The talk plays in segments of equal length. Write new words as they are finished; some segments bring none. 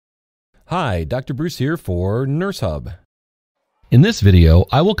Hi, Dr. Bruce here for Nurse Hub. In this video,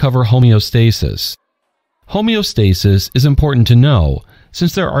 I will cover homeostasis. Homeostasis is important to know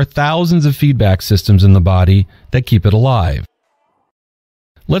since there are thousands of feedback systems in the body that keep it alive.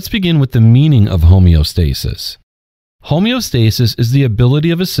 Let's begin with the meaning of homeostasis. Homeostasis is the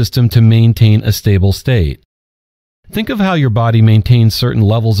ability of a system to maintain a stable state. Think of how your body maintains certain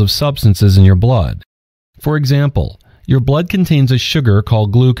levels of substances in your blood. For example, your blood contains a sugar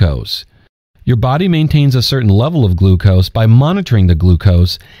called glucose. Your body maintains a certain level of glucose by monitoring the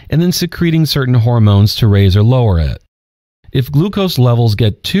glucose and then secreting certain hormones to raise or lower it. If glucose levels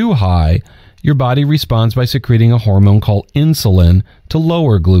get too high, your body responds by secreting a hormone called insulin to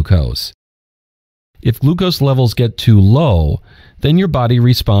lower glucose. If glucose levels get too low, then your body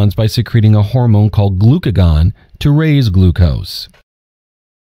responds by secreting a hormone called glucagon to raise glucose.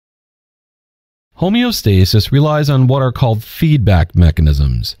 Homeostasis relies on what are called feedback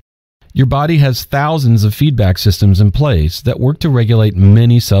mechanisms. Your body has thousands of feedback systems in place that work to regulate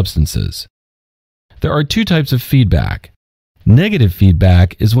many substances. There are two types of feedback. Negative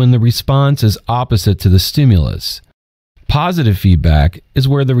feedback is when the response is opposite to the stimulus. Positive feedback is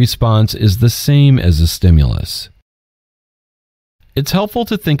where the response is the same as the stimulus. It's helpful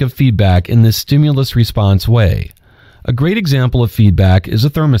to think of feedback in this stimulus-response way. A great example of feedback is a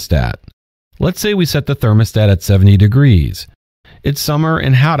thermostat. Let's say we set the thermostat at 70 degrees. It's summer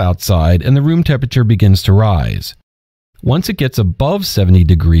and hot outside and the room temperature begins to rise. Once it gets above 70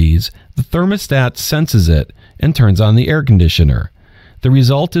 degrees, the thermostat senses it and turns on the air conditioner. The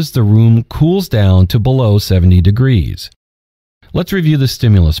result is the room cools down to below 70 degrees. Let's review the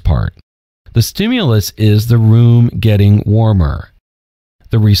stimulus part. The stimulus is the room getting warmer.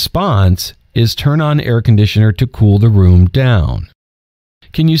 The response is turn on air conditioner to cool the room down.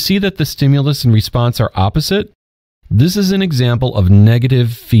 Can you see that the stimulus and response are opposite? This is an example of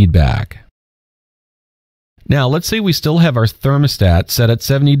negative feedback. Now, let's say we still have our thermostat set at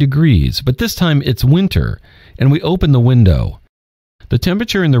 70 degrees, but this time it's winter, and we open the window. The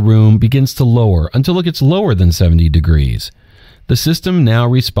temperature in the room begins to lower until it gets lower than 70 degrees. The system now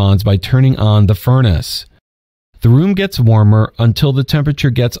responds by turning on the furnace. The room gets warmer until the temperature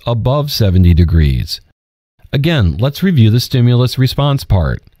gets above 70 degrees. Again, let's review the stimulus response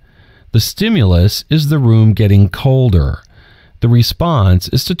part. The stimulus is the room getting colder. The response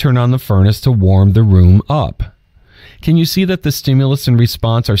is to turn on the furnace to warm the room up. Can you see that the stimulus and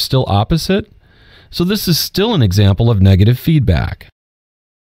response are still opposite? So this is still an example of negative feedback.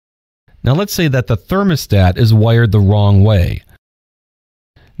 Now let's say that the thermostat is wired the wrong way.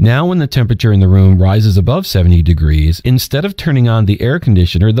 Now when the temperature in the room rises above 70 degrees, instead of turning on the air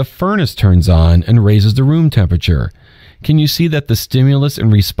conditioner, the furnace turns on and raises the room temperature. Can you see that the stimulus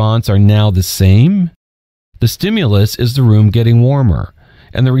and response are now the same? The stimulus is the room getting warmer,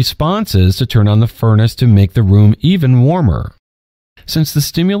 and the response is to turn on the furnace to make the room even warmer. Since the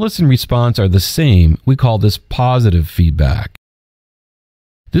stimulus and response are the same, we call this positive feedback.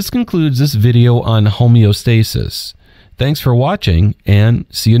 This concludes this video on homeostasis. Thanks for watching, and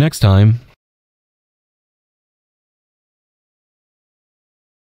see you next time.